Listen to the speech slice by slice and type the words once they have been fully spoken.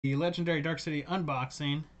The Legendary Dark City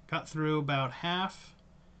unboxing. Got through about half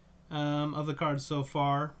of the cards so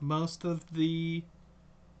far. Most of the,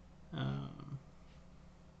 um,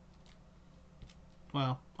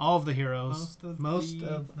 well, all of the heroes. Most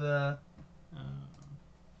of the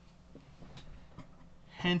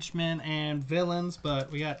henchmen and villains,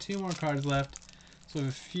 but we got 2 more cards left. So we have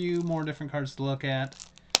a few more different cards to look at.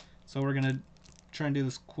 So we're gonna try and do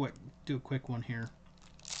a quick one here.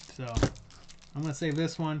 So I'm going to save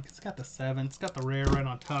this one. It's got the 7. It's got the rare right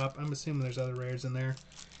on top. I'm assuming there's other rares in there.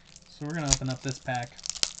 So we're going to open up this pack.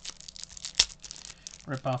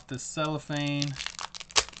 Rip off this cellophane.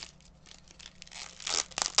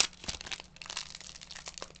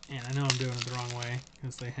 And I know I'm doing it the wrong way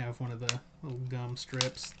because they have one of the little gum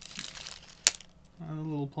strips.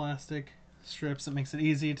 Little plastic strips that makes it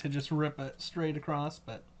easy to just rip it straight across,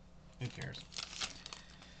 but who cares?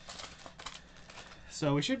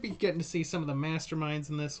 So we should be getting to see some of the masterminds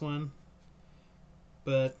in this one.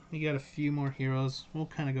 But we got a few more heroes. We'll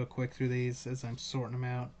kind of go quick through these as I'm sorting them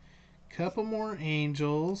out. Couple more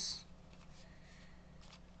angels.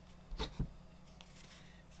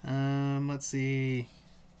 Let's see.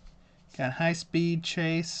 Got High Speed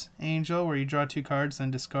Chase Angel, where you draw 2 cards, then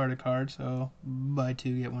discard a card. So buy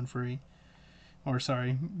 2, get 1 free. Or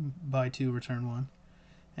sorry, buy 2, return 1.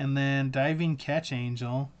 And then Diving Catch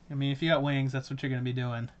Angel. I mean, if you got wings, that's what you're going to be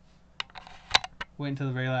doing. Waiting until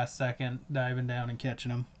the very last second, diving down and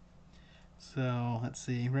catching them. So, let's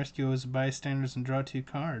see. Rescue those bystanders and draw 2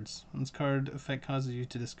 cards. When this card effect causes you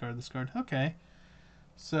to discard this card. Okay.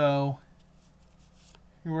 So,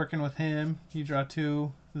 you're working with him. You draw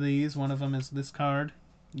 2 of these. One of them is this card.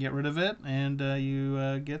 Get rid of it, and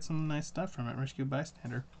you get some nice stuff from it. Rescue a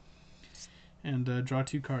bystander. And draw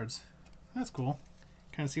 2 cards. That's cool.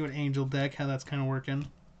 Kind of see what Angel deck, how that's kind of working.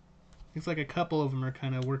 Looks like a couple of them are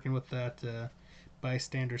kind of working with that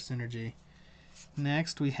bystander synergy.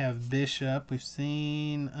 Next we have Bishop. We've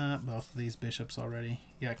seen both of these bishops already.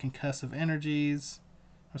 You got concussive energies.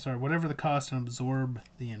 I'm sorry, whatever the cost, and absorb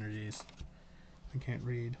the energies. I can't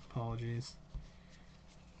read. Apologies.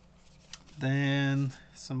 Then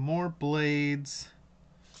some more blades.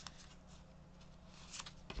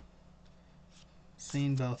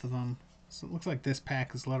 Seen both of them. So it looks like this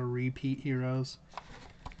pack is a lot of repeat heroes.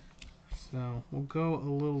 So we'll go a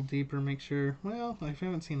little deeper, make sure. Well, I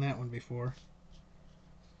haven't seen that one before.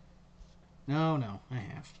 No, I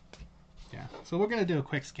have. Yeah, so we're going to do a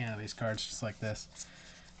quick scan of these cards just like this.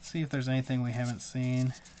 See if there's anything we haven't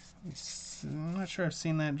seen. I'm not sure I've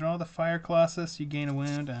seen that. Draw the Fire Colossus, you gain a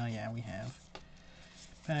wound. Oh yeah, we have.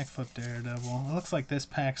 Backflip Daredevil. It looks like this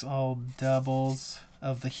pack's all doubles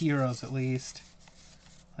of the heroes at least.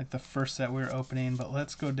 Like the first set we were opening, but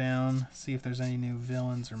let's go down, see if there's any new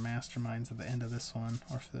villains or masterminds at the end of this one,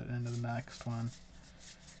 or for the end of the next one.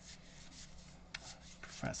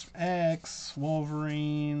 Professor X,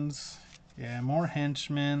 Wolverines, yeah, more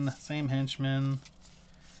henchmen, same henchmen.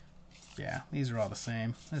 Yeah, these are all the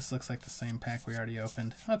same. This looks like the same pack we already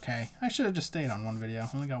opened. Okay, I should have just stayed on one video. I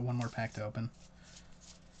only got one more pack to open.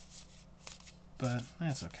 But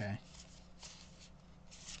that's okay.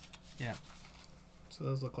 Yeah. So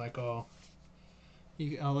those look like all.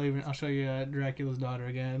 I'll show you Dracula's daughter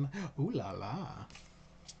again. Ooh la la.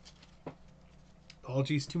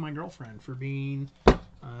 Apologies to my girlfriend for being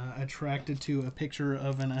attracted to a picture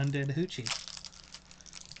of an undead hoochie.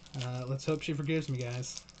 Let's hope she forgives me,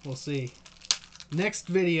 guys. We'll see. Next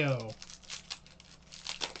video.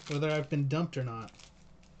 Whether I've been dumped or not.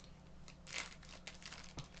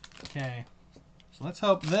 Okay. So let's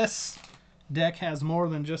hope this deck has more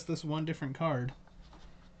than just this one different card.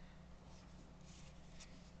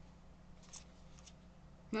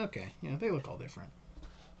 Okay, yeah, they look all different.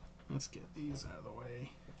 Let's get these out of the way.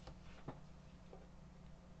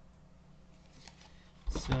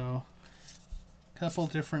 So, a couple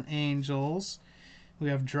different angels. We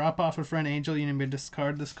have drop off a friend angel. You need to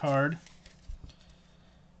discard this card.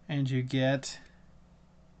 And you get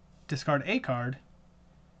discard a card.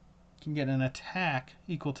 You can get an attack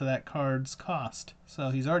equal to that card's cost.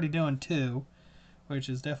 So he's already doing 2, which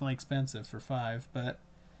is definitely expensive for 5, but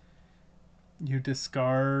you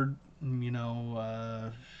discard,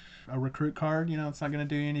 a recruit card. It's not going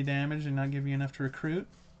to do you any damage and not give you enough to recruit.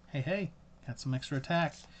 Hey, got some extra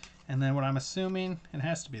attack. And then what I'm assuming, it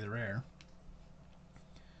has to be the rare,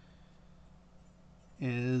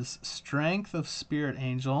 is Strength of Spirit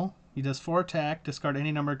Angel. He does 4 attack, discard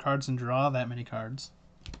any number of cards, and draw that many cards.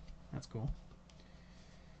 That's cool.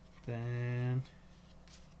 Then,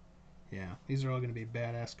 yeah, these are all going to be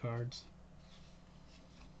badass cards.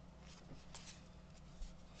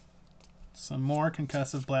 Some more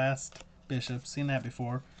Concussive Blast, bishop. Seen that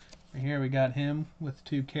before. Right here we got him with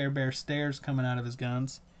 2 Care Bear stairs coming out of his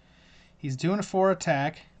guns. He's doing a 4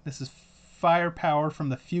 attack. This is firepower from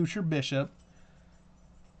the future bishop.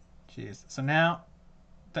 Jeez. So now,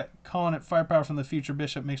 that calling it firepower from the future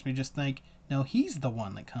bishop makes me just think, no, he's the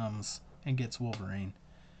one that comes and gets Wolverine.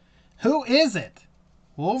 Who is it?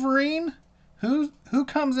 Wolverine? Who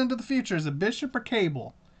comes into the future? Is it Bishop or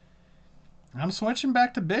Cable? I'm switching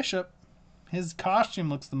back to Bishop. His costume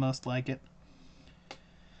looks the most like it.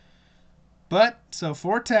 But, so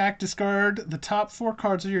 4 attack, discard the top 4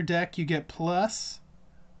 cards of your deck. You get plus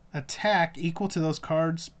attack equal to those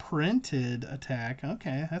cards' printed attack.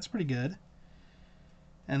 Okay, that's pretty good.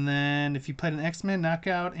 And then if you played an X-Men, knock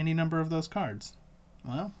out any number of those cards.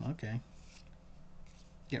 Well, okay.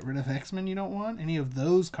 Get rid of X-Men you don't want? Any of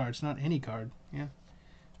those cards, not any card. Yeah.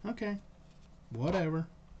 Okay. Whatever.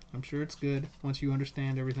 I'm sure it's good once you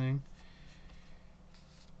understand everything.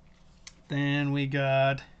 Then we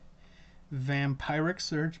got Vampiric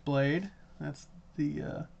Surge Blade. That's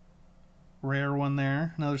the rare one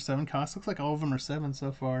there. Another 7 cost. Looks like all of them are 7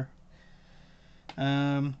 so far.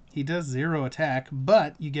 He does 0 attack,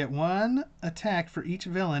 but you get 1 attack for each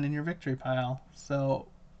villain in your victory pile. So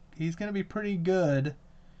he's going to be pretty good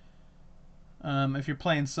if you're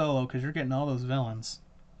playing solo, because you're getting all those villains.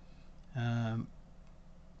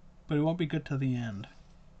 But it won't be good till the end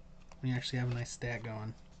when you actually have a nice stat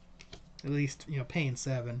going. At least, paying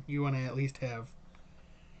 7, you want to at least have,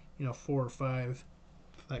 4 or 5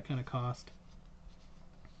 for that kind of cost.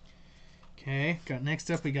 Okay,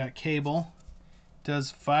 next up we got Cable.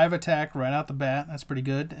 Does 5 attack right out the bat. That's pretty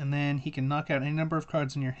good. And then he can knock out any number of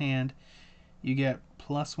cards in your hand. You get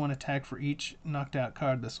plus 1 attack for each knocked out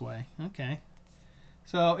card this way. Okay.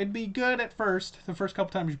 So it'd be good at first, the first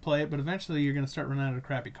couple times you play it, but eventually you're going to start running out of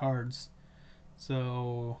crappy cards.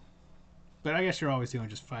 So, but I guess you're always doing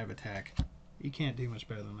just 5 attack. You can't do much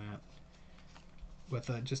better than that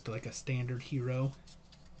with just like a standard hero.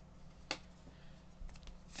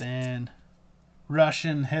 Then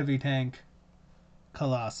Russian heavy tank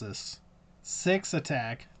Colossus. 6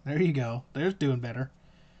 attack. There you go. There's doing better.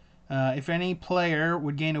 If any player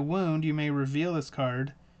would gain a wound, you may reveal this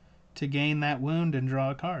card to gain that wound and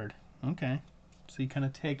draw a card. Okay. So you kind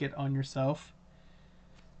of take it on yourself.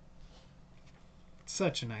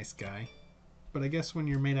 Such a nice guy. But I guess when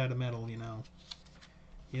you're made out of metal, you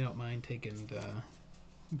don't mind taking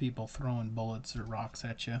people throwing bullets or rocks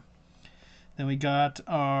at you. Then we got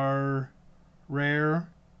our rare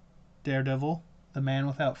Daredevil, the Man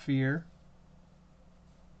Without Fear.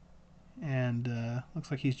 And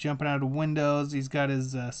looks like he's jumping out of windows. He's got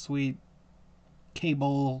his sweet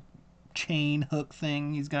cable chain hook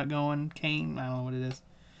thing he's got going. Cane, I don't know what it is.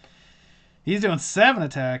 He's doing 7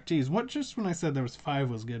 attack. Jeez, what? Just when I said there was 5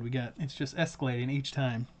 was good, it's just escalating each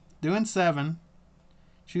time. Doing 7.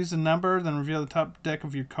 Choose a number, then reveal the top deck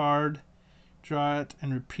of your card. Draw it,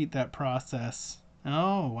 and repeat that process.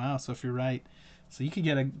 Oh, wow, so if you're right. So you could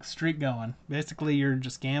get a streak going. Basically, you're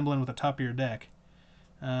just gambling with the top of your deck.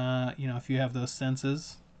 If you have those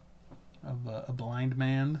senses of a blind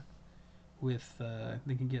man with,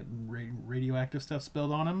 they can get radioactive stuff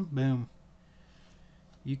spilled on him, boom.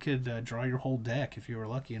 You could draw your whole deck if you were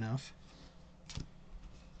lucky enough.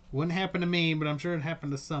 Wouldn't happen to me, but I'm sure it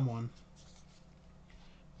happened to someone.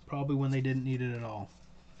 Probably when they didn't need it at all.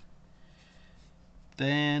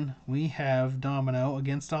 Then we have Domino,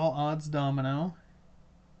 Against All Odds Domino.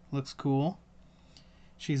 Looks cool.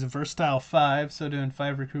 She's a versatile 5, so doing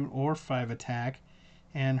 5 recruit or 5 attack.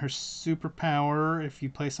 And her superpower, if you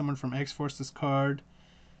play someone from X-Force this card,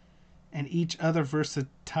 and each other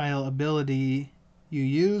versatile ability you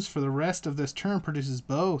use for the rest of this turn produces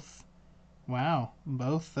both. Wow,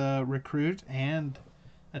 both recruit and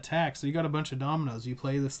attack. So you got a bunch of dominoes. You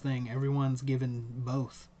play this thing, everyone's given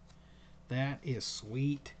both. That is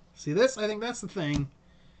sweet. See, I think that's the thing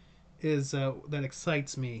is that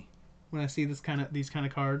excites me when I see these kind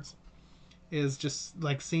of cards. Is just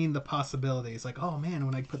like seeing the possibilities. Like, oh man,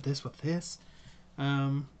 when I put this with this,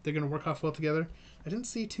 they're gonna work off well together. I didn't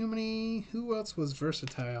see too many. Who else was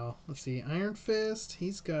versatile? Let's see. Iron Fist.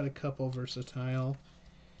 He's got a couple versatile.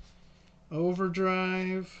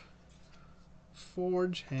 Overdrive.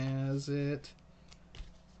 Forge has it.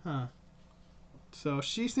 Huh. So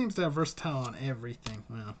she seems to have versatile on everything.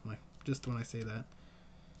 Well, just when I say that.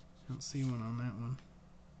 I don't see one on that one.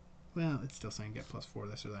 Well, it's still saying get +4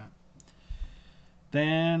 this or that.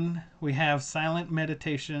 Then we have Silent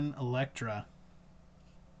Meditation Electra.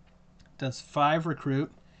 Does 5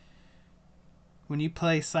 recruit. When you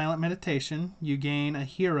play Silent Meditation, you gain a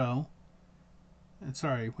hero.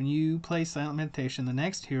 When you play Silent Meditation, the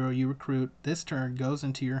next hero you recruit this turn goes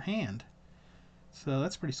into your hand. So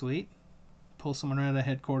that's pretty sweet. Pull someone out of the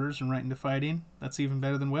headquarters and right into fighting. That's even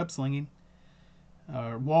better than web slinging.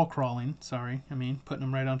 Or wall crawling, sorry. I mean, putting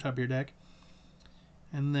them right on top of your deck.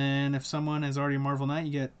 And then if someone is already a Marvel Knight,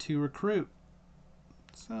 you get 2 recruit.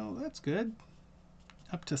 So that's good.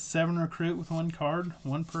 Up to 7 recruit with 1 card,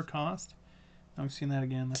 1 per cost. I've seen that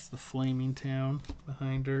again. That's the Flaming Town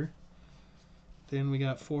behind her. Then we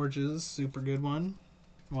got Forges, super good one.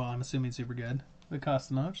 Well, I'm assuming super good. It costs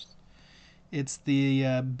the most. It's the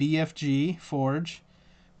BFG Forge.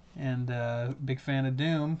 And big fan of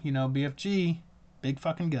Doom. You know, BFG, big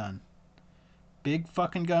fucking gun. Big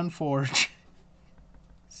fucking gun Forge.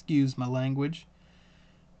 Excuse my language.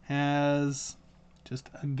 Has just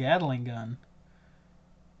a Gatling gun.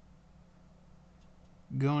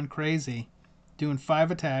 Going crazy. Doing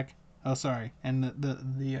 5 attack. Oh, sorry. And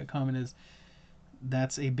the comment is,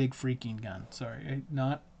 that's a big freaking gun. Sorry.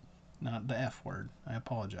 Not the F word. I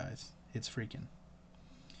apologize. It's freaking.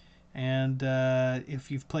 And if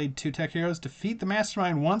you've played 2 tech heroes, defeat the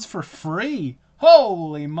mastermind once for free.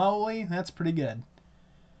 Holy moly. That's pretty good.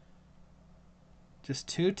 Just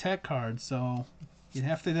 2 tech cards. So you'd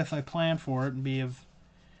have to definitely plan for it and be of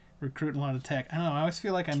recruiting a lot of tech. I don't know. I always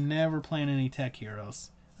feel like I'm never playing any tech heroes.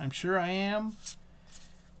 I'm sure I am.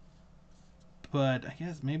 But I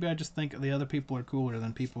guess maybe I just think the other people are cooler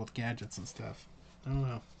than people with gadgets and stuff. I don't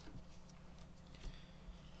know.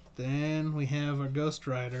 Then we have our Ghost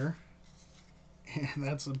Rider. And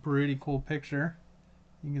that's a pretty cool picture.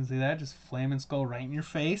 You can see that, just Flaming Skull right in your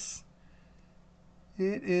face.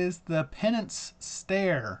 It is the Penance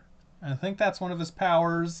Stare. I think that's one of his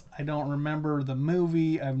powers. I don't remember the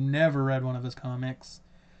movie. I've never read one of his comics.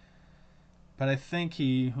 But I think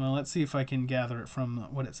he... Well, let's see if I can gather it from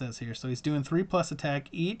what it says here. So he's doing 3+ attack.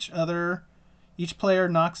 Each player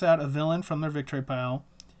knocks out a villain from their victory pile.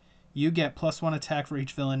 You get +1 attack for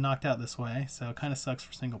each villain knocked out this way. So it kind of sucks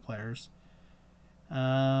for single players.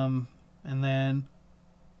 And then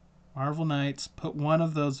Marvel Knights, put one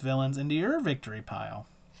of those villains into your victory pile.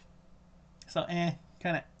 So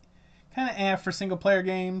kind of for single player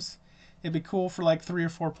games. It'd be cool for like 3 or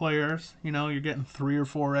 4 players. You know, you're getting 3 or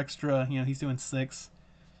 4 extra. You know, he's doing 6.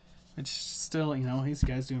 Which still, you know, these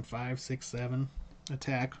guys doing 5, 6, 7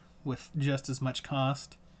 attack with just as much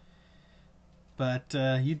cost. But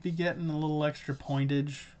you'd be getting a little extra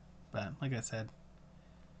pointage. But like I said,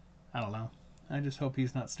 I don't know. I just hope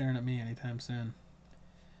he's not staring at me anytime soon.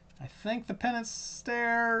 I think the Penance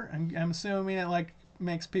Stare, I'm assuming it like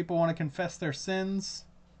makes people want to confess their sins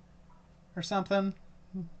or something.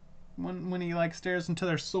 When he like stares into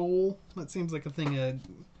their soul. That seems like a thing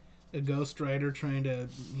a Ghost Rider trying to,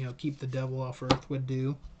 you know, keep the devil off Earth would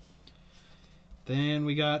do. Then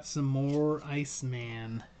we got some more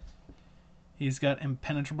Iceman. He's got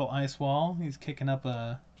impenetrable ice wall. He's kicking up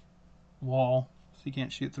a wall so you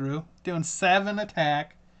can't shoot through. Doing 7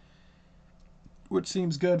 attack, which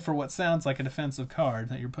seems good for what sounds like a defensive card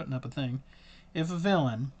that you're putting up a thing. If a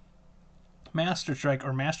villain, Master Strike,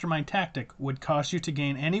 or Mastermind Tactic would cause you to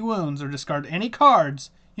gain any wounds or discard any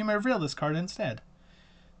cards, you may reveal this card instead.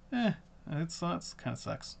 That's kind of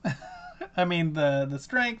sucks. I mean, the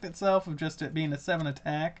strength itself of just it being a 7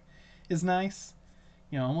 attack is nice.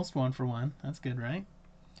 You know, almost 1 for 1. That's good, right?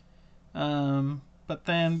 But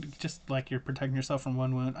then, just like you're protecting yourself from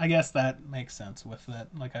 1 wound. I guess that makes sense with that.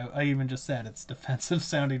 Like I even just said, it's defensive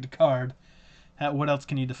sounding card. What else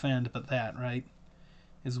can you defend but that, right?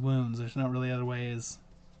 Is wounds. There's not really other way is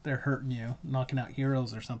they're hurting you. Knocking out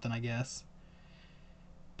heroes or something, I guess.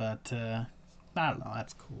 But, I don't know.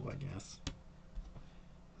 That's cool, I guess.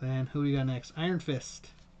 Then, who we got next? Iron Fist.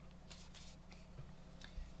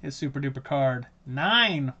 His super duper card.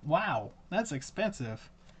 9! Wow, that's expensive.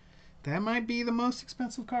 That might be the most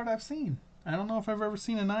expensive card I've seen. I don't know if I've ever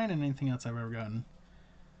seen a 9 in anything else I've ever gotten.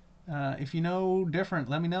 If you know different,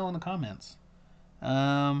 let me know in the comments.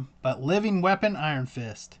 But Living Weapon Iron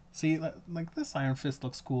Fist. See, like this Iron Fist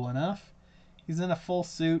looks cool enough. He's in a full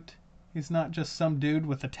suit. He's not just some dude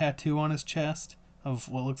with a tattoo on his chest of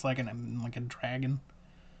what looks like a dragon.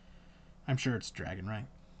 I'm sure it's dragon, right?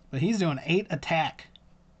 But he's doing 8 attack.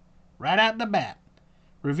 Right out the bat.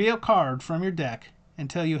 Reveal card from your deck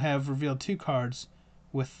until you have revealed 2 cards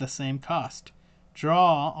with the same cost.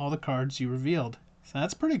 Draw all the cards you revealed. So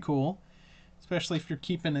that's pretty cool, especially if you're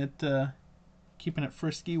keeping it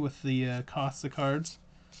frisky with the costs of cards.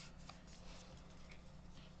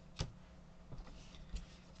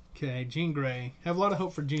 Okay, Jean Grey. Have a lot of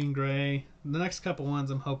hope for Jean Grey. The next couple ones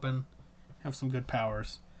I'm hoping have some good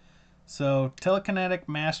powers. So, Telekinetic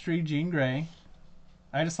Mastery Jean Grey.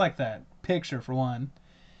 I just like that picture for one.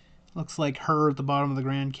 Looks like her at the bottom of the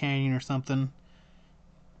Grand Canyon or something.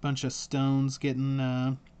 Bunch of stones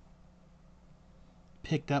getting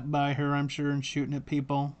picked up by her, I'm sure, and shooting at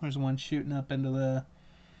people. There's one shooting up into the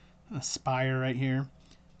spire right here.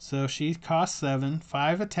 So she costs 7,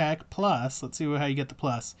 5 attack plus. Let's see how you get the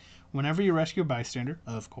plus. Whenever you rescue a bystander,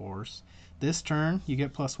 of course, this turn you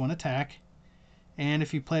get +1 attack. And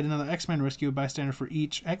if you played another X-Men rescue a bystander for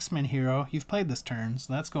each X-Men hero you've played this turn,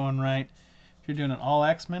 so that's going right. If you're doing an all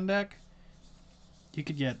X-Men deck, you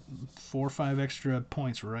could get 4 or 5 extra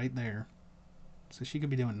points right there. So she could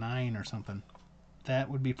be doing 9 or something. That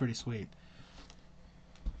would be pretty sweet.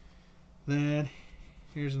 Then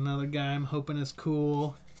here's another guy I'm hoping is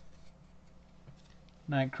cool.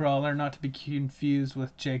 Nightcrawler, not to be confused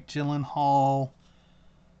with Jake Gyllenhaal.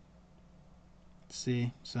 Let's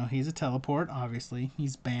see, so he's a teleport, obviously.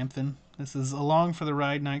 He's bamfing. This is Along for the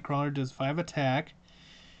Ride. Nightcrawler does 5 attack.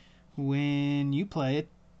 When you play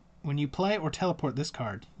or teleport this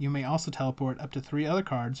card, you may also teleport up to 3 other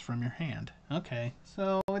cards from your hand. Okay,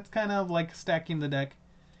 so it's kind of like stacking the deck,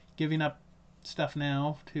 giving up stuff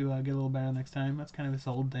now to get a little better next time. That's kind of this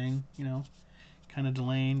old thing, you know, kind of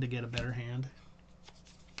delaying to get a better hand.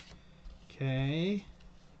 Okay,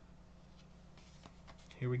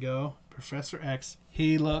 here we go. Professor X.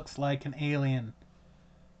 He looks like an alien.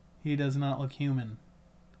 He does not look human.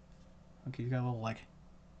 Okay, he's got a little, like,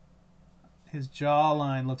 his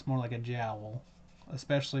jawline looks more like a jowl,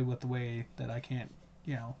 especially with the way that I can't,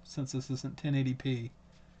 you know, since this isn't 1080p,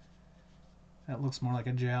 that looks more like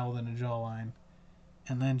a jowl than a jawline.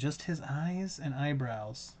 And then just his eyes and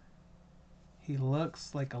eyebrows. He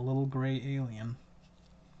looks like a little gray alien.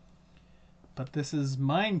 But this is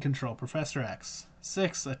Mind Control, Professor X.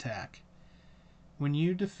 6 attack. When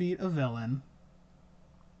you defeat a villain,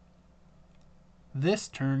 this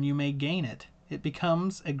turn you may gain it. It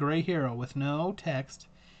becomes a gray hero with no text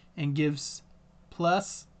and gives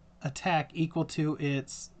plus attack equal to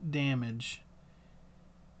its damage.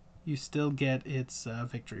 You still get its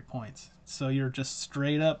victory points. So you're just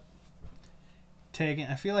straight up taking...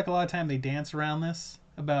 I feel like a lot of time they dance around this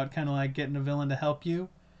about kind of like getting a villain to help you.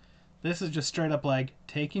 This is just straight up like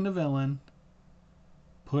taking a villain,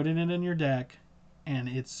 putting it in your deck, and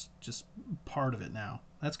it's just part of it now.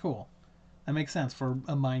 That's cool. That makes sense for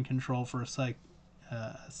a mind control for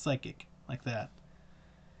a psychic like that.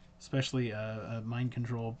 Especially a mind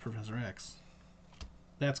control Professor X.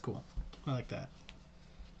 That's cool. I like that.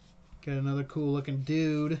 Got another cool looking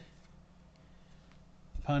dude.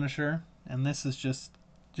 Punisher. And this is just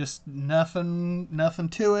nothing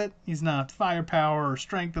to it. He's not firepower or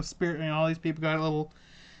strength of spirit. You know, all these people got little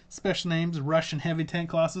special names. Russian heavy tank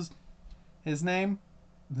classes. His name?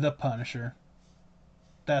 The Punisher.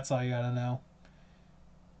 That's all you gotta know.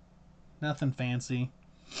 Nothing fancy.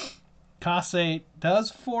 Costs 8.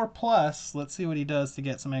 Does 4 plus. Let's see what he does to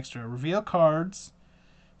get some extra. Reveal cards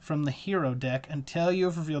from the hero deck until you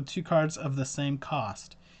have revealed 2 cards of the same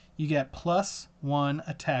cost. You get +1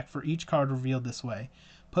 attack for each card revealed this way.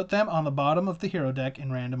 Put them on the bottom of the hero deck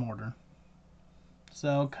in random order.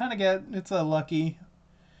 So kind of it's a lucky,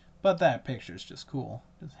 but that picture's just cool.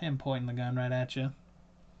 Just him pointing the gun right at you.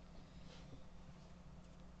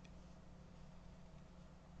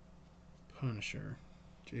 Punisher.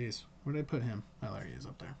 Jeez, where did I put him? Oh, there he is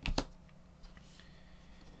up there.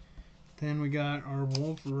 Then we got our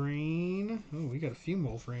Wolverine. Oh, we got a few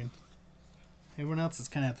Wolverine. Everyone else has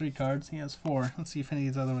kind of 3 cards. He has 4. Let's see if any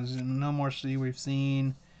of these other ones. No More City. We've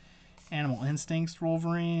seen Animal Instincts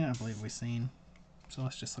Wolverine. I believe we've seen. So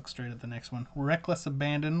let's just look straight at the next one. Reckless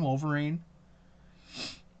Abandon Wolverine.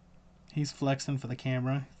 He's flexing for the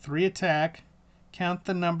camera. 3 attack. Count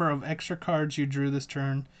the number of extra cards you drew this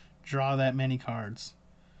turn. Draw that many cards.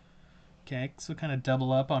 Okay, so kind of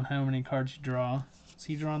double up on how many cards you draw. Is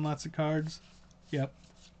he drawing lots of cards? Yep.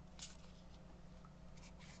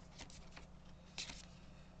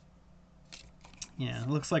 Yeah, it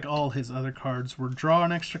looks like all his other cards were draw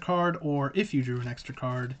an extra card, or if you drew an extra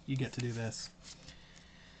card, you get to do this.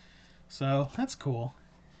 So, that's cool.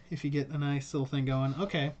 If you get a nice little thing going.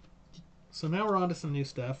 Okay, so now we're on to some new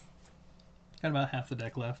stuff. Got about half the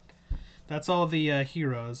deck left. That's all the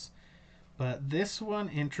heroes. But this one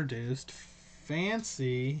introduced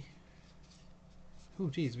fancy... Oh,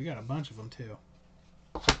 geez, we got a bunch of them, too.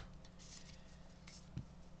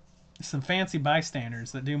 Some fancy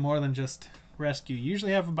bystanders that do more than just rescue. You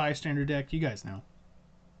usually have a bystander deck, you guys know.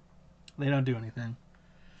 They don't do anything.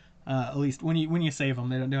 At least when you save them,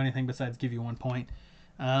 they don't do anything besides give you 1 point.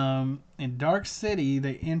 In Dark City,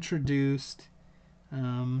 they introduced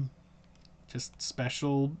just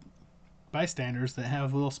special bystanders that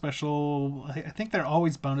have little special... I think they're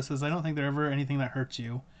always bonuses. I don't think they're ever anything that hurts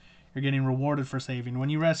you. You're getting rewarded for saving. When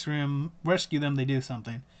you rescue them, they do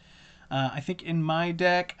something. I think in my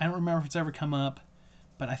deck, I don't remember if it's ever come up,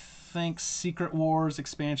 but I think Secret Wars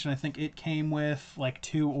expansion, I think it came with like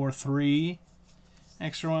 2 or 3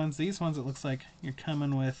 extra ones. These ones, it looks like you're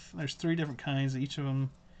coming with, there's 3 different kinds, each of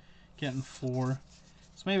them getting 4.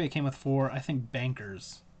 So maybe it came with 4. I think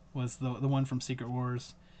Bankers was the one from Secret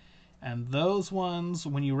Wars. And those ones,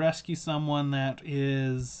 when you rescue someone that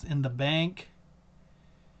is in the bank,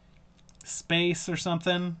 space or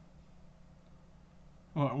something,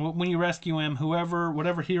 or when you rescue him,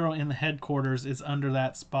 whatever hero in the headquarters is under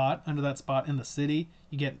that spot in the city,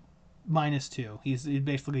 you get -2. He's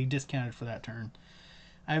basically discounted for that turn.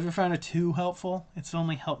 I haven't found it too helpful. It's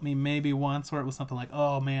only helped me maybe once where it was something like,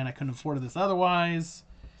 oh man, I couldn't have afforded this otherwise.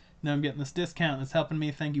 Now I'm getting this discount and it's helping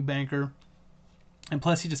me. Thank you, banker. And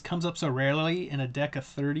plus he just comes up so rarely in a deck of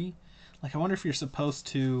 30. Like, I wonder if you're supposed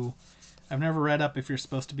to... I've never read up if you're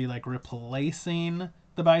supposed to be like replacing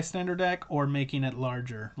the bystander deck or making it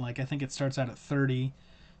larger. Like, I think it starts out at 30.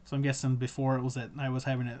 So I'm guessing before I was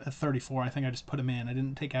having it at 34. I think I just put them in. I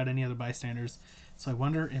didn't take out any other bystanders. So I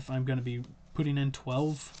wonder if I'm going to be putting in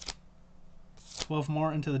 12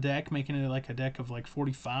 more into the deck, making it like a deck of like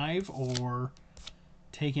 45, or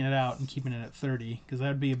taking it out and keeping it at 30, because that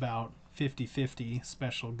would be about 50-50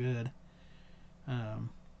 special good.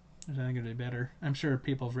 I think it'd be better. I'm sure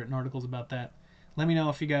people have written articles about that. Let me know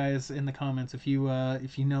if you guys in the comments if you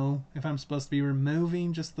know if I'm supposed to be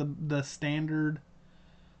removing just the standard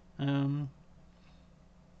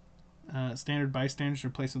standard bystanders,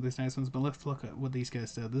 replace with these nice ones. But let's look at what these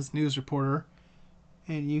guys do. This news reporter,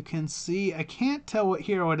 and you can see, I can't tell what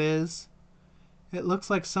hero it is. It looks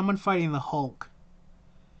like someone fighting the Hulk.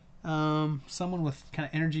 Someone with kind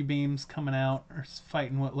of energy beams coming out, or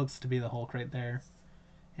fighting what looks to be the Hulk right there.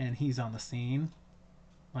 And he's on the scene.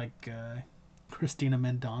 Like, Christina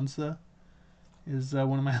Mendonça is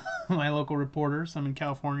one of my my local reporters. I'm in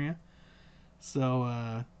California.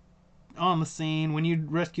 So, on the scene, when you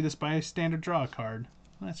rescue this bystander, draw a card.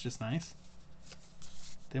 That's just nice.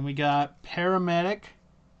 Then we got Paramedic.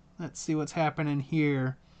 Let's see what's happening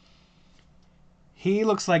here. He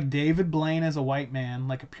looks like David Blaine as a white man,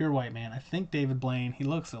 like a pure white man. I think David Blaine, he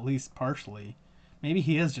looks at least partially. Maybe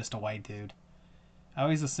he is just a white dude. I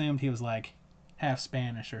always assumed he was like half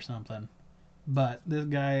Spanish or something. But this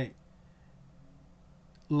guy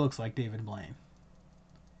looks like David Blaine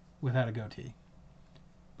without a goatee.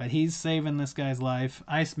 But he's saving this guy's life.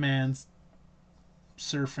 Iceman's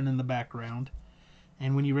surfing in the background.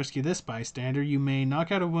 And when you rescue this bystander, you may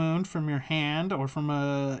knock out a wound from your hand or from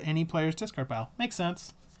any player's discard pile. Makes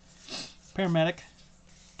sense. Paramedic.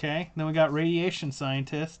 Okay, then we got Radiation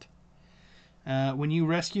Scientist. When you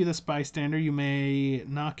rescue this bystander, you may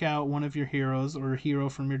knock out one of your heroes or a hero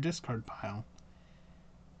from your discard pile.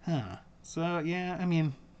 Huh. So, yeah, I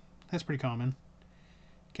mean, that's pretty common.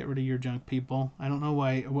 Get rid of your junk people. I don't know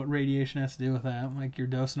what radiation has to do with that. Like, you're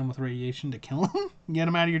dosing them with radiation to kill them? Get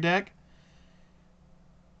them out of your deck?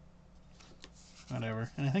 Whatever.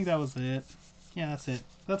 And I think that was it. Yeah, that's it.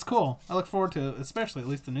 That's cool. I look forward to, especially at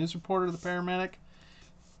least the news reporter, the paramedic.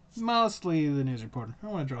 Mostly the news reporter. I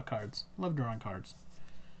want to draw cards. Love drawing cards.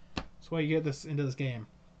 That's why you get this into this game.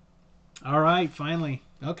 Alright, finally.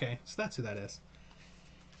 Okay, so that's who that is.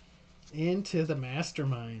 Into the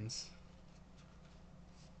Masterminds.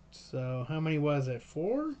 So, how many was it?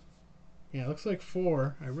 4? Yeah, it looks like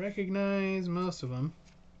 4. I recognize most of them.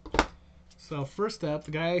 So, first up,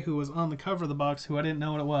 the guy who was on the cover of the box, who I didn't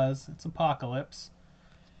know what it was. It's Apocalypse.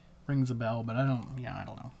 Rings a bell, but I don't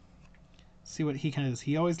know. See what he kind of does.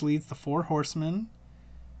 He always leads the 4 horsemen.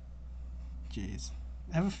 Jeez.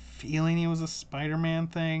 I have a feeling he was a Spider-Man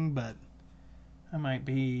thing, but I might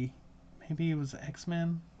be... Maybe it was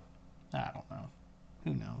X-Men? I don't know.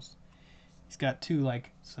 Who knows? He's got 2,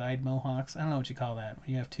 like, side mohawks. I don't know what you call that. When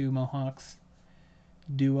you have 2 mohawks.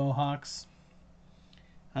 Duo hawks.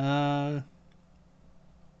 And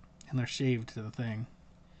they're shaved to the thing.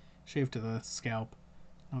 Shaved to the scalp.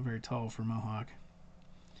 Not very tall for mohawk.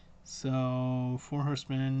 So, 4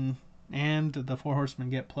 horsemen, and the 4 horsemen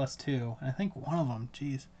get +2. And I think one of them,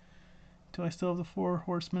 geez. Do I still have the 4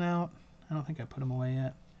 horsemen out? I don't think I put them away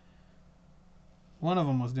yet. One of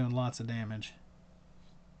them was doing lots of damage.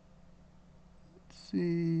 Let's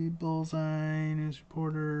see, Bullseye, News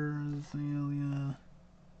Reporter, Azalea,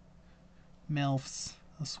 Melfs,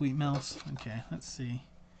 the sweet Melfs. Okay, let's see.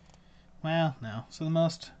 Well, no. So the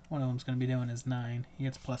most one of them's going to be doing is 9. He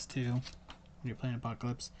gets +2 when you're playing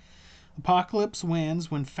Apocalypse. Apocalypse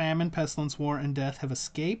wins when Famine, Pestilence, War, and Death have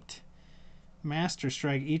escaped. Master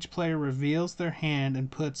Strike. Each player reveals their hand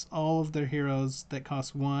and puts all of their heroes that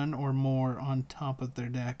cost 1 or more on top of their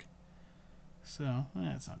deck. So,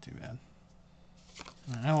 it's not too bad.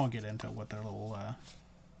 I won't get into what their little,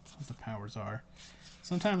 what the powers are.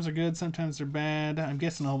 Sometimes they're good, sometimes they're bad. I'm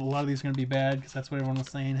guessing a lot of these are going to be bad because that's what everyone was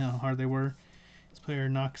saying, how hard they were. This player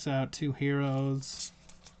knocks out 2 heroes.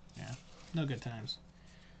 Yeah, no good times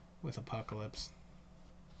with Apocalypse.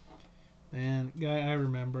 And guy I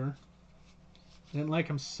remember. I didn't like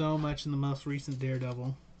him so much in the most recent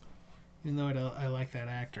Daredevil. Even though I like that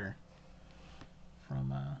actor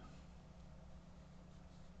from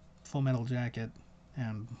Full Metal Jacket.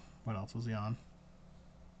 And what else was he on?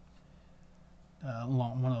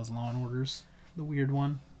 One of those Law and Orders. The weird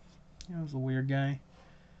one. He was a weird guy.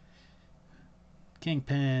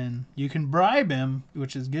 Kingpin. You can bribe him,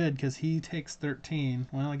 which is good because he takes 13.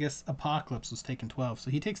 Well, I guess Apocalypse was taking 12.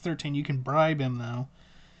 So he takes 13. You can bribe him, though.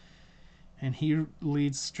 And he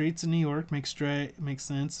leads Streets of New York. Makes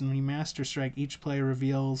sense. And when you Master Strike, each player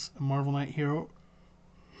reveals a Marvel Knight hero.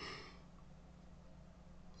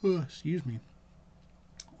 Oh, excuse me.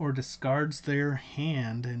 Or discards their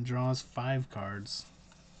hand and draws 5 cards.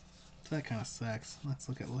 So that kind of sucks. Let's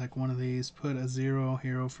look at like one of these. Put a 0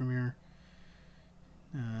 hero from your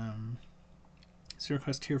 0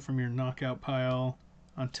 quest here from your knockout pile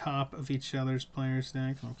on top of each other's player's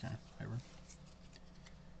deck. Okay, whatever.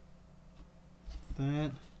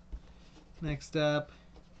 That. Next up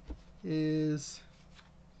is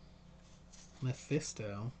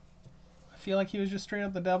Mephisto. I feel like he was just straight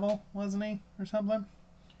up the devil, wasn't he? Or something?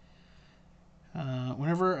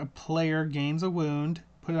 Whenever a player gains a wound,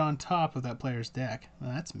 put it on top of that player's deck.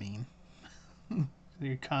 Well, that's mean.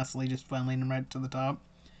 You're constantly just funneling him right to the top.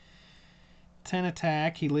 10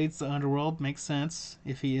 attack. He leads the underworld. Makes sense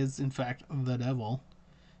if he is, in fact, the devil.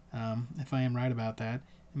 If I am right about that.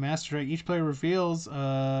 Master Strike. Each player reveals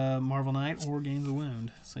Marvel Knight or gains a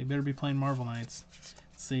wound. So you better be playing Marvel Knights.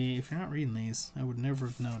 See, if you're not reading these, I would never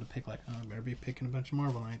have known to pick like, oh, I better be picking a bunch of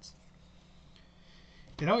Marvel Knights.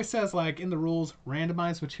 It always says, like, in the rules,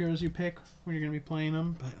 randomize which heroes you pick when you're going to be playing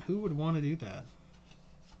them. But who would want to do that?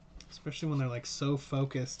 Especially when they're, like, so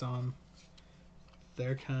focused on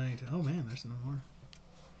their kind. Oh, man, there's no more.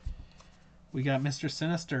 We got Mr.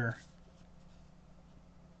 Sinister.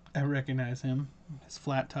 I recognize him. His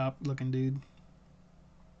flat top looking dude.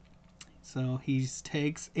 So he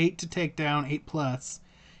takes 8 to take down, 8+.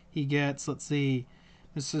 He gets, let's see,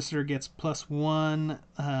 Mr. Sinister gets +1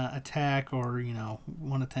 attack, or,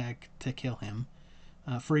 1 attack to kill him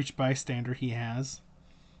for each bystander he has.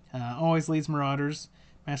 Always leads Marauders.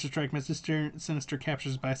 Master Strike, Mr. Sinister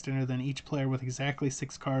captures a bystander, then each player with exactly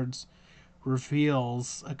 6 cards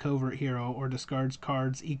reveals a covert hero or discards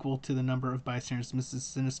cards equal to the number of bystanders Mrs.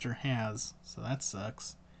 Sinister has. So that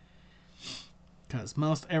sucks. Because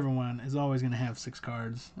most everyone is always going to have 6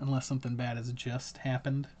 cards, unless something bad has just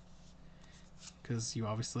happened. Because you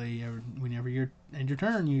obviously, whenever you end your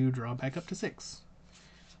turn, you draw back up to 6.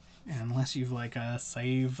 And unless you've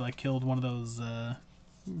killed one of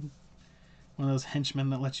those henchmen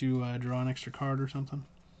that lets you draw an extra card or something.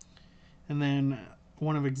 And then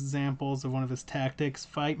one of examples of one of his tactics: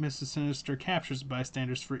 fight Mr. Sinister captures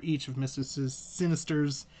bystanders for each of Mr.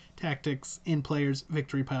 Sinister's tactics in players'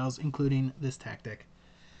 victory piles, including this tactic.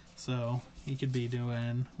 So he could be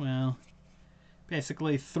doing, well,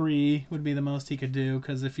 basically 3 would be the most he could do,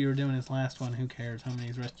 because if you were doing his last one, who cares how many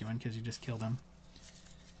he's rescuing, because you just killed him.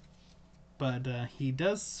 But he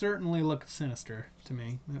does certainly look sinister to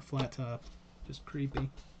me. That flat top, just creepy.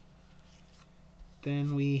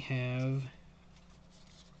 Then we have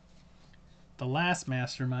the last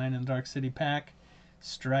mastermind in the Dark City pack,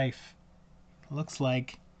 Strife. It looks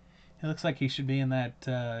like he should be in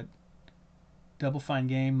that Double Fine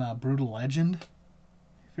game, Brutal Legend.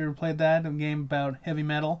 If you ever played that, a game about heavy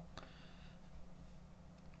metal.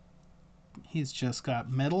 He's just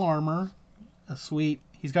got metal armor,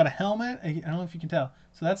 he's got a helmet. I don't know if you can tell.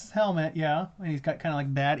 So that's his helmet, yeah. And he's got kind of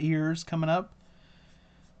like bat ears coming up,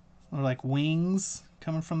 or like wings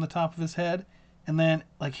coming from the top of his head. And then,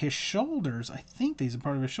 like, his shoulders, I think these are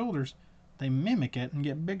part of his shoulders, they mimic it and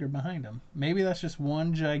get bigger behind him. Maybe that's just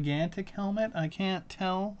one gigantic helmet. I can't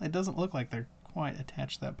tell. It doesn't look like they're quite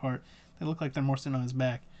attached to that part. They look like they're more sitting on his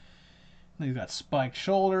back. And he's got spiked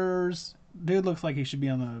shoulders. Dude looks like he should be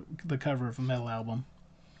on the cover of a metal album.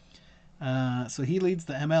 So he leads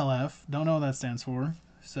the MLF. Don't know what that stands for.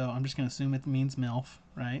 So I'm just going to assume it means MILF,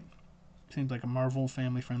 right? Seems like a Marvel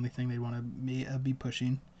family-friendly thing they want to be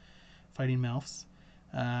pushing. Fighting MILFs.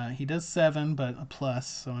 He does 7, but a plus,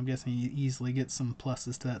 so I'm guessing he easily gets some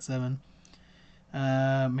pluses to that 7.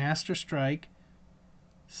 Master Strike.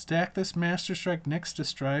 Stack this Master Strike next to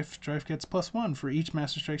Strife. Strife gets +1 for each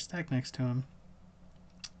Master Strike stack next to him.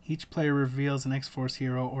 Each player reveals an X-Force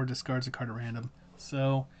hero or discards a card at random.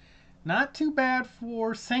 So, not too bad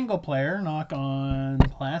for single player. Knock on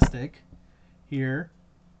plastic here,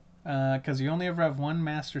 because you only ever have one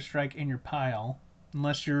Master Strike in your pile,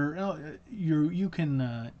 unless you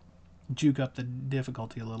can juke up the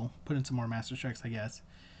difficulty a little, put in some more Master Strikes, I guess.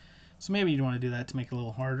 So maybe you'd want to do that to make it a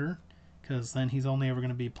little harder, because then he's only ever going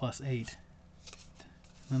to be +8.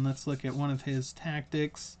 And let's look at one of his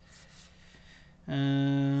tactics.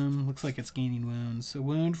 Looks like it's gaining wounds. A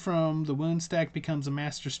wound from the wound stack becomes a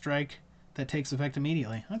Master Strike that takes effect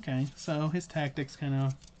immediately. Okay, so his tactics kind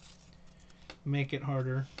of make it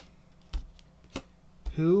harder.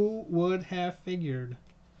 Who would have figured?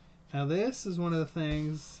 Now this is one of the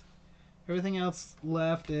things. Everything else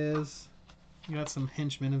left is you got some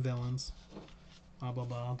henchmen and villains. Blah blah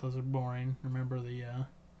blah. Those are boring. Remember the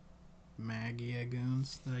Magia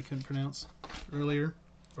goons that I couldn't pronounce earlier,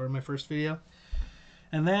 or in my first video.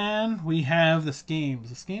 And then we have the schemes.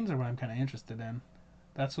 The schemes are what I'm kind of interested in.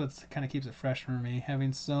 That's what kind of keeps it fresh for me,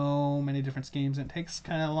 having so many different schemes. It takes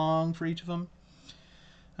kind of long for each of them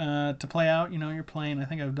to play out. You know, you're playing, I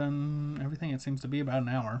think I've done everything. It seems to be about an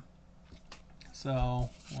hour. So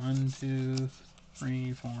 1, 2,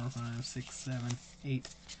 3, 4, 5, 6, 7, 8.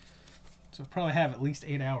 So I'll probably have at least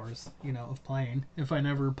 8 hours, you know, of playing if I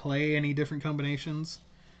never play any different combinations.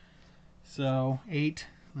 So 8.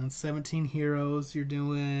 And 17 heroes you're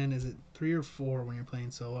doing. Is it 3 or 4 when you're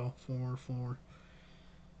playing solo? 4, 4,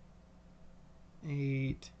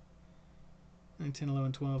 8, 9, 10,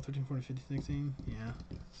 11, 12, 13, 14, 15, 16. Yeah.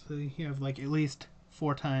 So you have like at least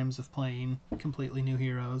 4 times of playing completely new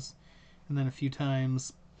heroes. And then a few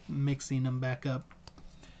times mixing them back up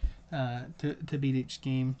to beat each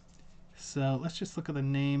game. So let's just look at the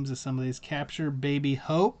names of some of these. Capture Baby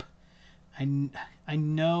Hope. I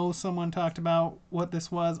know someone talked about what this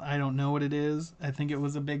was. I don't know what it is. I think it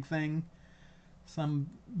was a big thing. Some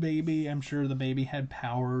baby. I'm sure the baby had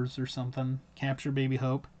powers or something. Capture Baby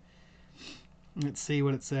Hope. Let's see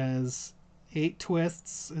what it says. 8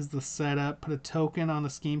 twists is the setup. Put a token on the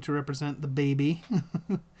scheme to represent the baby.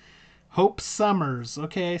 Hope Summers.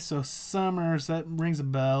 Okay, so Summers, that rings a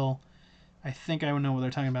bell. I think I would know what they're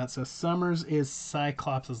talking about. So Summers is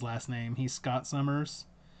Cyclops' last name. He's Scott Summers.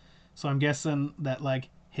 So I'm guessing that like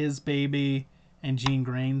his baby and Jean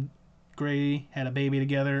Grey had a baby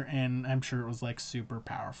together, and I'm sure it was like super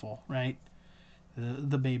powerful, right?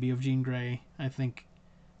 The baby of Jean Grey. I think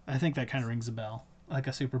that kind of rings a bell. Like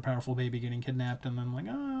a super powerful baby getting kidnapped, and then like,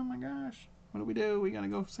 oh my gosh, what do? We gotta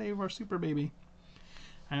go save our super baby.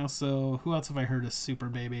 I also, who else have I heard as super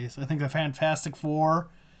babies? I think the Fantastic Four.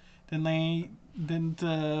 Didn't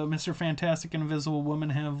Mr. Fantastic and Invisible Woman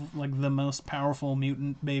have like the most powerful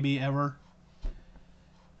mutant baby ever?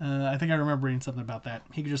 I think I remember reading something about that.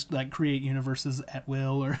 He could just like create universes at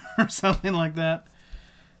will or something like that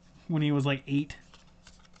when he was like 8.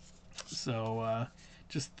 So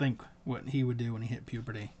just think what he would do when he hit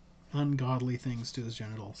puberty. Ungodly things to his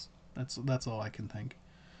genitals. That's all I can think.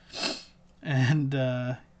 And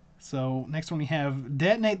so next one we have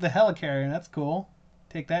Detonate the Helicarrier. That's cool.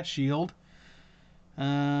 Take that shield.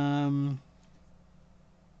 Let's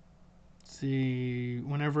see.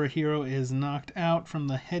 Whenever a hero is knocked out from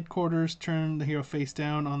the headquarters, turn the hero face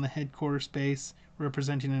down on the headquarters space,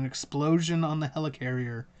 representing an explosion on the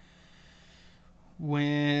helicarrier.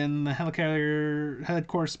 When the helicarrier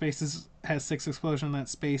headquarters space has 6 explosions, that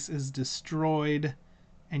space is destroyed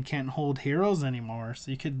and can't hold heroes anymore.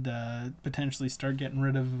 So you could potentially start getting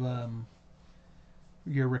rid of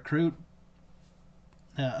your recruit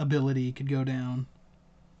ability could go down.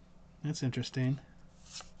 That's interesting.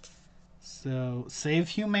 So, Save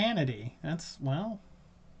Humanity. That's, well,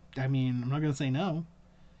 I mean, I'm not going to say no.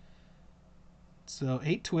 So,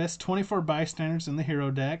 8 twists, 24 bystanders in the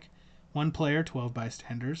hero deck. 1 player, 12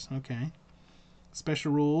 bystanders. Okay.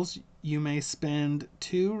 Special rules. You may spend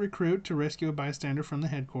 2 recruit to rescue a bystander from the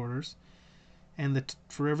headquarters. And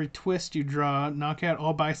for every twist you draw, knock out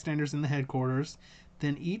all bystanders in the headquarters.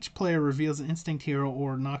 Then each player reveals an instinct hero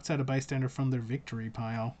or knocks out a bystander from their victory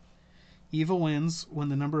pile. Evil wins when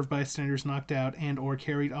the number of bystanders knocked out and or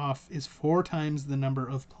carried off is 4 times the number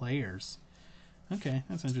of players. Okay,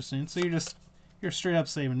 that's interesting. So you're straight up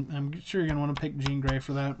saving. I'm sure you're going to want to pick Jean Grey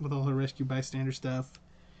for that with all the rescue bystander stuff.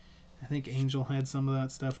 I think Angel had some of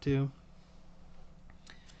that stuff too.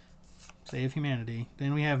 Save Humanity.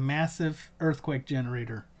 Then we have Massive Earthquake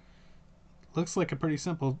Generator. Looks like a pretty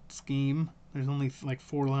simple scheme. There's only like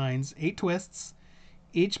 4 lines. 8 twists.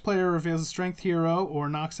 Each player reveals a strength hero or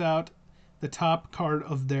knocks out the top card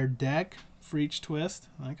of their deck for each twist.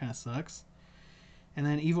 That kind of sucks. And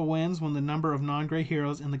then Evil wins when the number of non-gray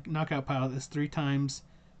heroes in the knockout pile is 3 times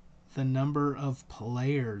the number of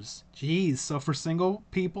players. Jeez, so for single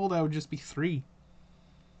people, that would just be 3.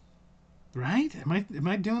 Right? Am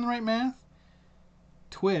I doing the right math?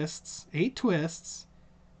 Twists, 8 twists.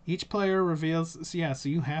 Each player reveals. So yeah, so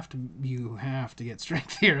you have to get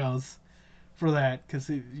strength heroes for that, because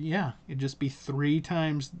it'd just be 3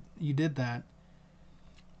 times you did that.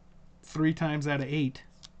 3 times out of 8.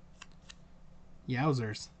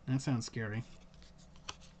 Yowzers, that sounds scary.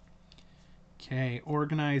 Okay,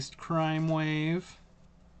 organized crime wave.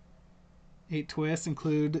 8 twists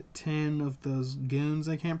include 10 of those goons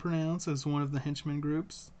I can't pronounce as one of the henchmen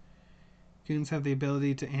groups. Goons have the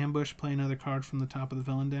ability to ambush, play another card from the top of the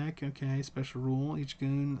villain deck. Okay, special rule. Each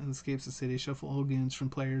goon escapes the city. Shuffle all goons from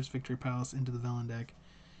player's victory palace into the villain deck.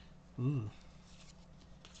 Ooh.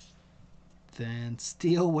 Then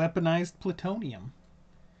steal weaponized plutonium.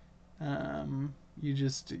 You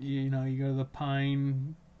just, you go to the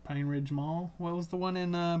Pine Ridge Mall. What was the one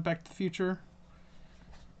in Back to the Future?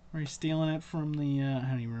 Where you're stealing it from the, I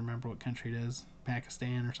don't even remember what country it is.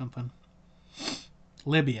 Pakistan or something.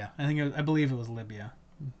 Libya. I believe it was Libya,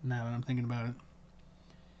 now that I'm thinking about it.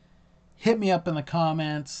 Hit me up in the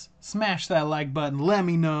comments. Smash that like button. Let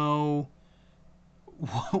me know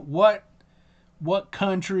what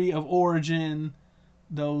country of origin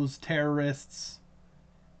those terrorists,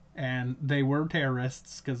 and they were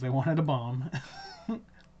terrorists because they wanted a bomb,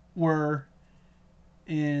 were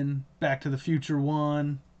in Back to the Future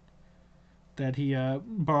 1 that he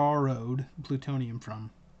borrowed plutonium from.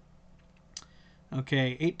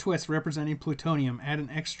 Okay, 8 twists representing plutonium. Add an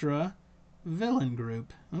extra villain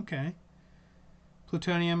group. Okay.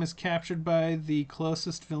 Plutonium is captured by the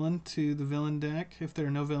closest villain to the villain deck. If there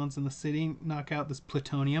are no villains in the city, knock out this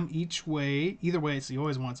plutonium. Either way, so you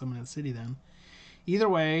always want someone in the city then. Either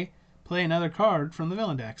way, play another card from the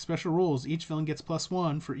villain deck. Special rules. Each villain gets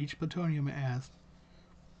 +1 for each plutonium it has.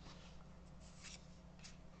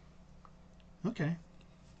 Okay.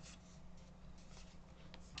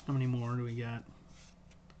 How many more do we got?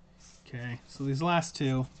 Okay, so these last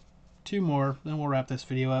two more, then we'll wrap this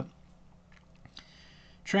video up.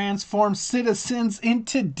 Transform citizens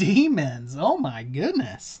into demons. Oh my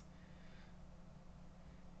goodness.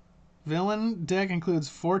 Villain deck includes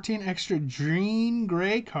 14 extra green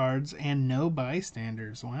gray cards and no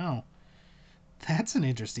bystanders. Wow. That's an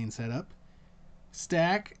interesting setup.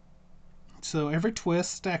 Stack. So every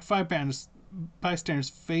twist, stack 5 bystanders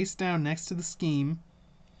face down next to the scheme.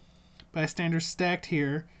 Bystanders stacked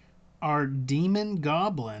here are demon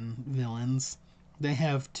goblin villains. They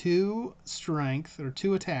have 2 strength, or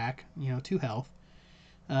 2 attack, 2 health.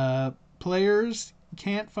 Players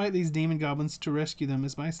can't fight these demon goblins to rescue them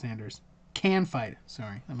as bystanders. Can fight.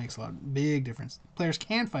 Sorry, that makes big difference. Players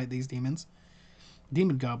can fight these demon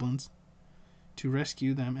goblins, to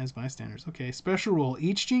rescue them as bystanders. Okay, special rule.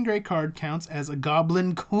 Each Jean Grey card counts as a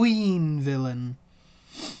Goblin Queen villain.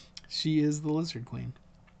 She is the Lizard Queen.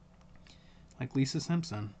 Like Lisa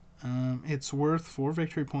Simpson. It's worth 4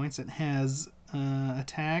 victory points. It has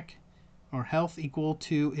attack or health equal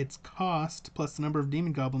to its cost plus the number of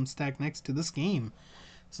demon goblins stacked next to the scheme.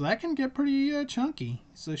 So that can get pretty chunky.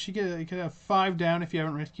 So you could have 5 down if you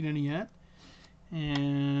haven't rescued any yet.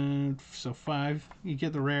 And so 5, you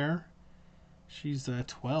get the rare. She's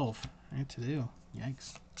 12. Right to do.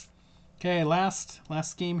 Yikes. Okay, last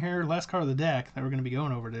scheme here. Last card of the deck that we're going to be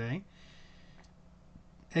going over today.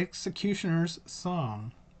 Executioner's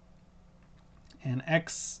Song. And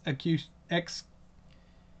it's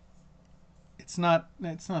not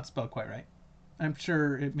spelled quite right. I'm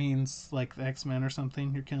sure it means like the X-Men or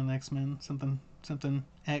something. You're killing X-Men, something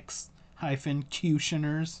X-Cutioners.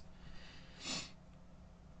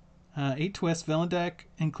 8 twists. Villain deck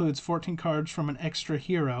includes 14 cards from an extra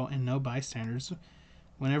hero and no bystanders.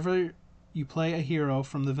 Whenever you play a hero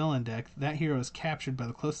from the villain deck, that hero is captured by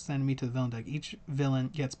the closest enemy to the villain deck. Each villain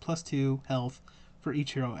gets +2 health for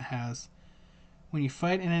each hero it has. When you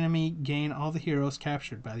fight an enemy, gain all the heroes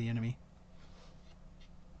captured by the enemy.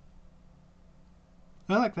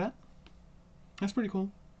 I like that. That's pretty cool.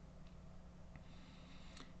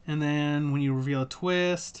 And then when you reveal a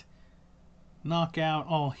twist, knock out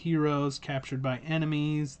all heroes captured by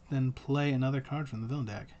enemies, then play another card from the villain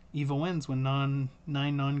deck. Evil wins when 9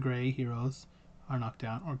 non-gray heroes are knocked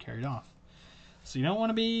out or carried off. So you don't want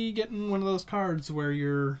to be getting one of those cards where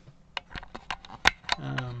you're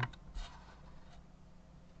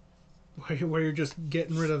where you're just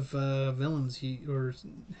getting rid of villains, or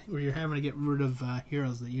where you're having to get rid of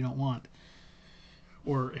heroes that you don't want,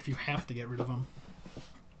 or if you have to get rid of them.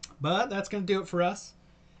 But that's going to do it for us.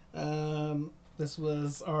 This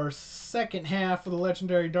was our second half of the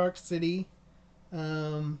Legendary Dark City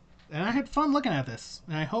and I had fun looking at this.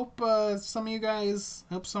 And I hope some of you guys,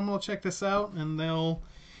 hope someone will check this out and they'll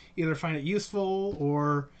either find it useful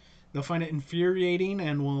or they'll find it infuriating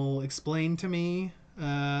and will explain to me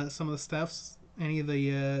some of the stuffs, any of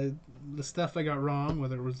the stuff I got wrong,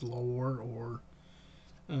 whether it was lore or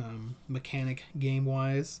mechanic game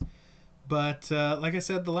wise. But like I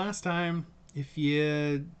said the last time, if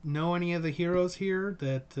you know any of the heroes here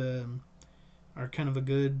that are kind of a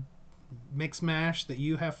good mix mash that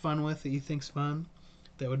you have fun with, that you think's fun,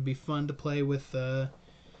 that would be fun to play with,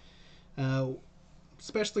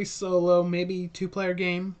 especially solo, maybe 2-player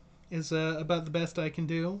game is about the best I can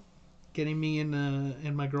do. Getting me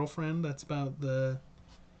and my girlfriend, that's about the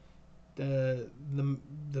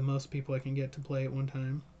most people I can get to play at one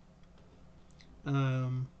time.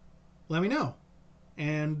 Let me know.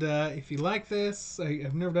 And if you like this,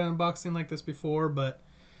 I've never done unboxing like this before, but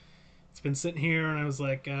it's been sitting here and I was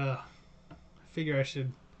like, I figure I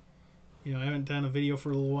should, I haven't done a video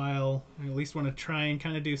for a little while. I at least want to try and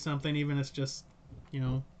kind of do something, even if it's just,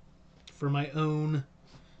 for my own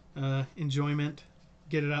enjoyment.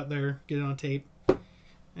 Get it out there, get it on tape,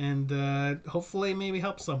 and hopefully maybe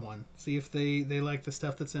help someone. See if they like the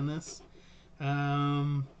stuff that's in this.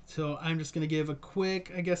 So I'm just going to give a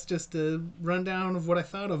quick, I guess, just a rundown of what I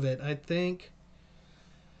thought of it. I think,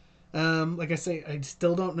 like I say, I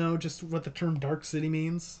still don't know just what the term Dark City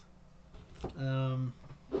means. I'll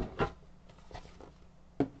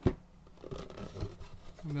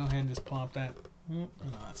go ahead and just plop that. Oh, no,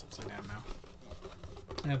 that's upside down now.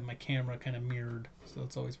 I have my camera kind of mirrored, so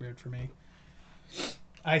it's always weird for me.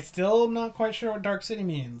 I still am not quite sure what Dark City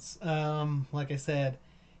means. Like I said,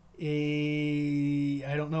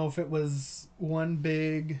 I don't know if it was one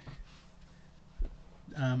big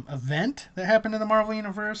event that happened in the Marvel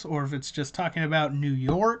Universe, or if it's just talking about New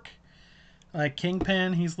York. Like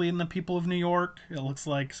Kingpin, he's leading the people of New York. It looks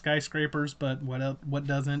like skyscrapers, but what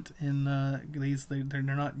doesn't in these? They're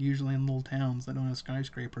not usually in little towns that don't have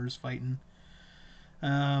skyscrapers fighting.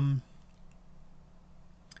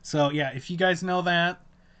 So yeah, if you guys know that,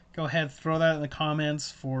 go ahead, throw that in the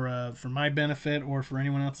comments for my benefit or for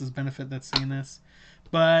anyone else's benefit that's seeing this.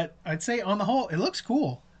 But I'd say on the whole, it looks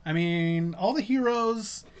cool. I mean, all the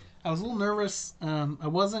heroes. I was a little nervous. I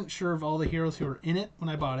wasn't sure of all the heroes who were in it when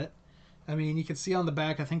I bought it. I mean, you can see on the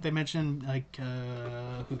back, I think they mentioned like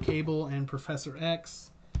who Cable and Professor X,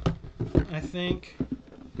 I think,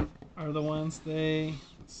 are the ones they,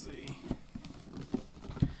 let's see,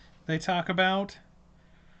 they talk about.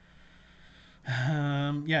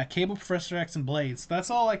 Yeah, Cable, Professor X, and Blades. That's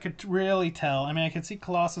all I could really tell. I mean, I could see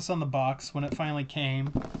Colossus on the box when it finally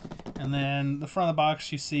came. And then the front of the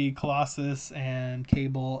box, you see Colossus and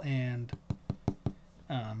Cable and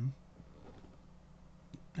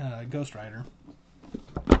Ghost Rider.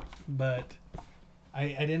 But I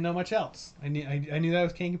didn't know much else. I knew that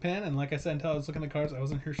was Kingpin, and like I said, until I was looking at the cards, I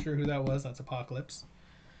wasn't sure who that was. That's Apocalypse,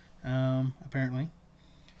 apparently.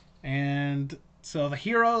 And so the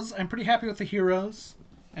heroes, I'm pretty happy with the heroes.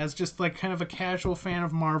 As just like kind of a casual fan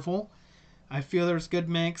of Marvel, I feel there's good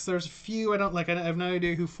mix. There's a few I don't like. I have no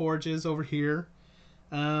idea who Forge is over here.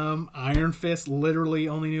 Iron Fist, literally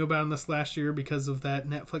only knew about him this last year because of that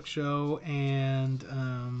Netflix show and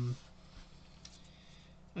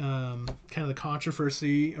kind of the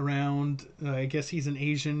controversy around. I guess he's an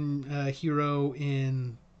Asian hero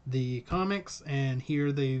in the comics, and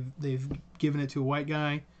here they've given it to a white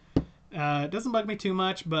guy. It doesn't bug me too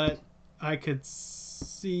much, but I could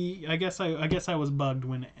see. I guess I was bugged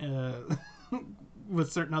when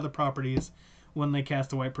with certain other properties when they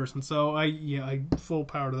cast a white person. So I full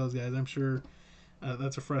power to those guys. I'm sure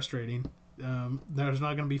that's a frustrating. There's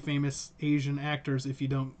not going to be famous Asian actors if you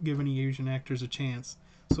don't give any Asian actors a chance.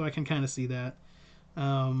 So I can kind of see that.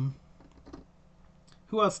 Who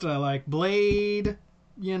else did I like? Blade.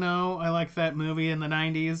 I like that movie in the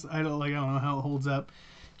 '90s. I don't know how it holds up.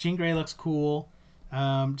 Jean Grey looks cool,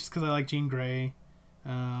 just because I like Jean Grey.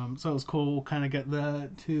 So it was cool. Kind of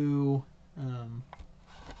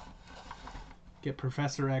get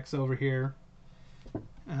Professor X over here.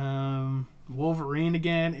 Wolverine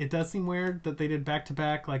again. It does seem weird that they did back to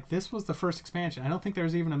back. Like this was the first expansion. I don't think there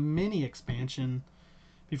was even a mini expansion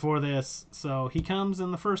before this. So he comes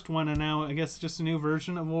in the first one, and now I guess just a new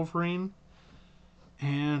version of Wolverine.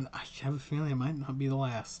 And I have a feeling it might not be the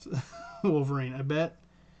last Wolverine. I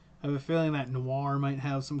have a feeling that Noir might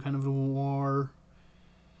have some kind of Noir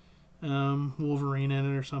Wolverine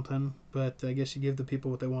in it or something. But I guess you give the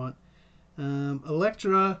people what they want.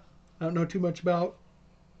 Elektra, I don't know too much about.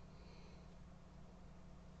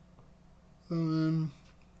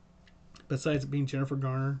 besides it being Jennifer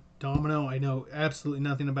Garner. Domino, I know absolutely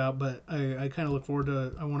nothing about, but I kind of look forward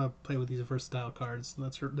to. I want to play with these versatile cards.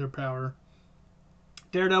 That's their power.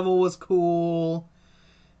 Daredevil was cool.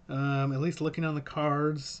 At least looking on the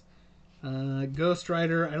cards. Ghost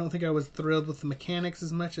Rider, I don't think I was thrilled with the mechanics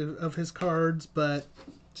as much of his cards, but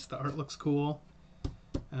just the art looks cool.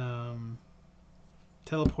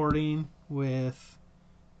 Teleporting with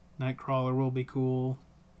Nightcrawler will be cool.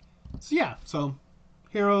 So yeah, so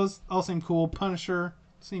heroes all seem cool. Punisher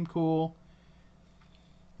seemed cool.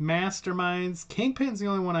 Masterminds. Kingpin's the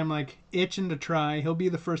only one I'm like itching to try. He'll be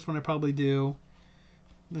the first one I probably do.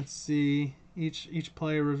 Let's see. Each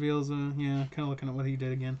player reveals a kind of looking at what he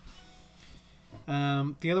did again.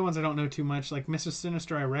 The other ones I don't know too much. Like Mr.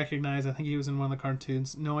 Sinister, I recognize. I think he was in one of the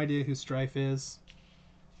cartoons. No idea who Strife is.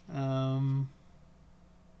 No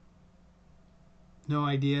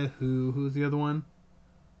idea who's the other one.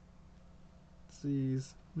 Let's see,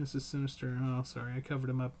 Mr. Sinister. Oh, sorry, I covered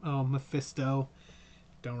him up. Oh, Mephisto.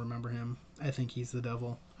 Don't remember him. I think he's the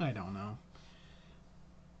devil. I don't know.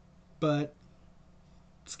 But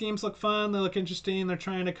schemes look fun. They look interesting. They're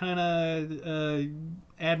trying to kind of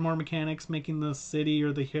add more mechanics, making the city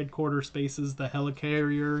or the headquarters spaces the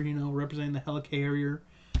helicarrier, representing the helicarrier.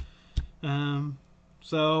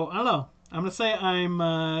 So, I don't know. I'm going to say I'm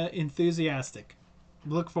enthusiastic.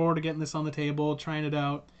 Look forward to getting this on the table, trying it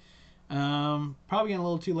out. Probably getting a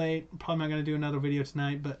little too late. Probably not going to do another video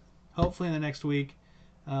tonight, but hopefully in the next week.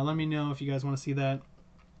 Let me know if you guys want to see that.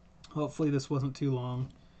 Hopefully this wasn't too long.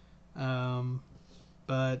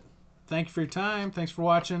 But thank you for your time. Thanks for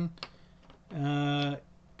watching.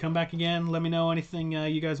 Come back again. Let me know anything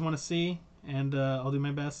you guys want to see, and I'll do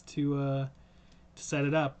my best to set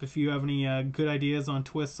it up. If you have any good ideas on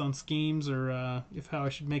twists on schemes, or if how I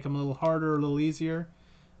should make them a little harder or a little easier,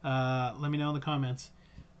 let me know in the comments.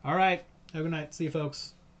 All right. Have a good night. See you,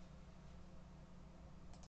 folks.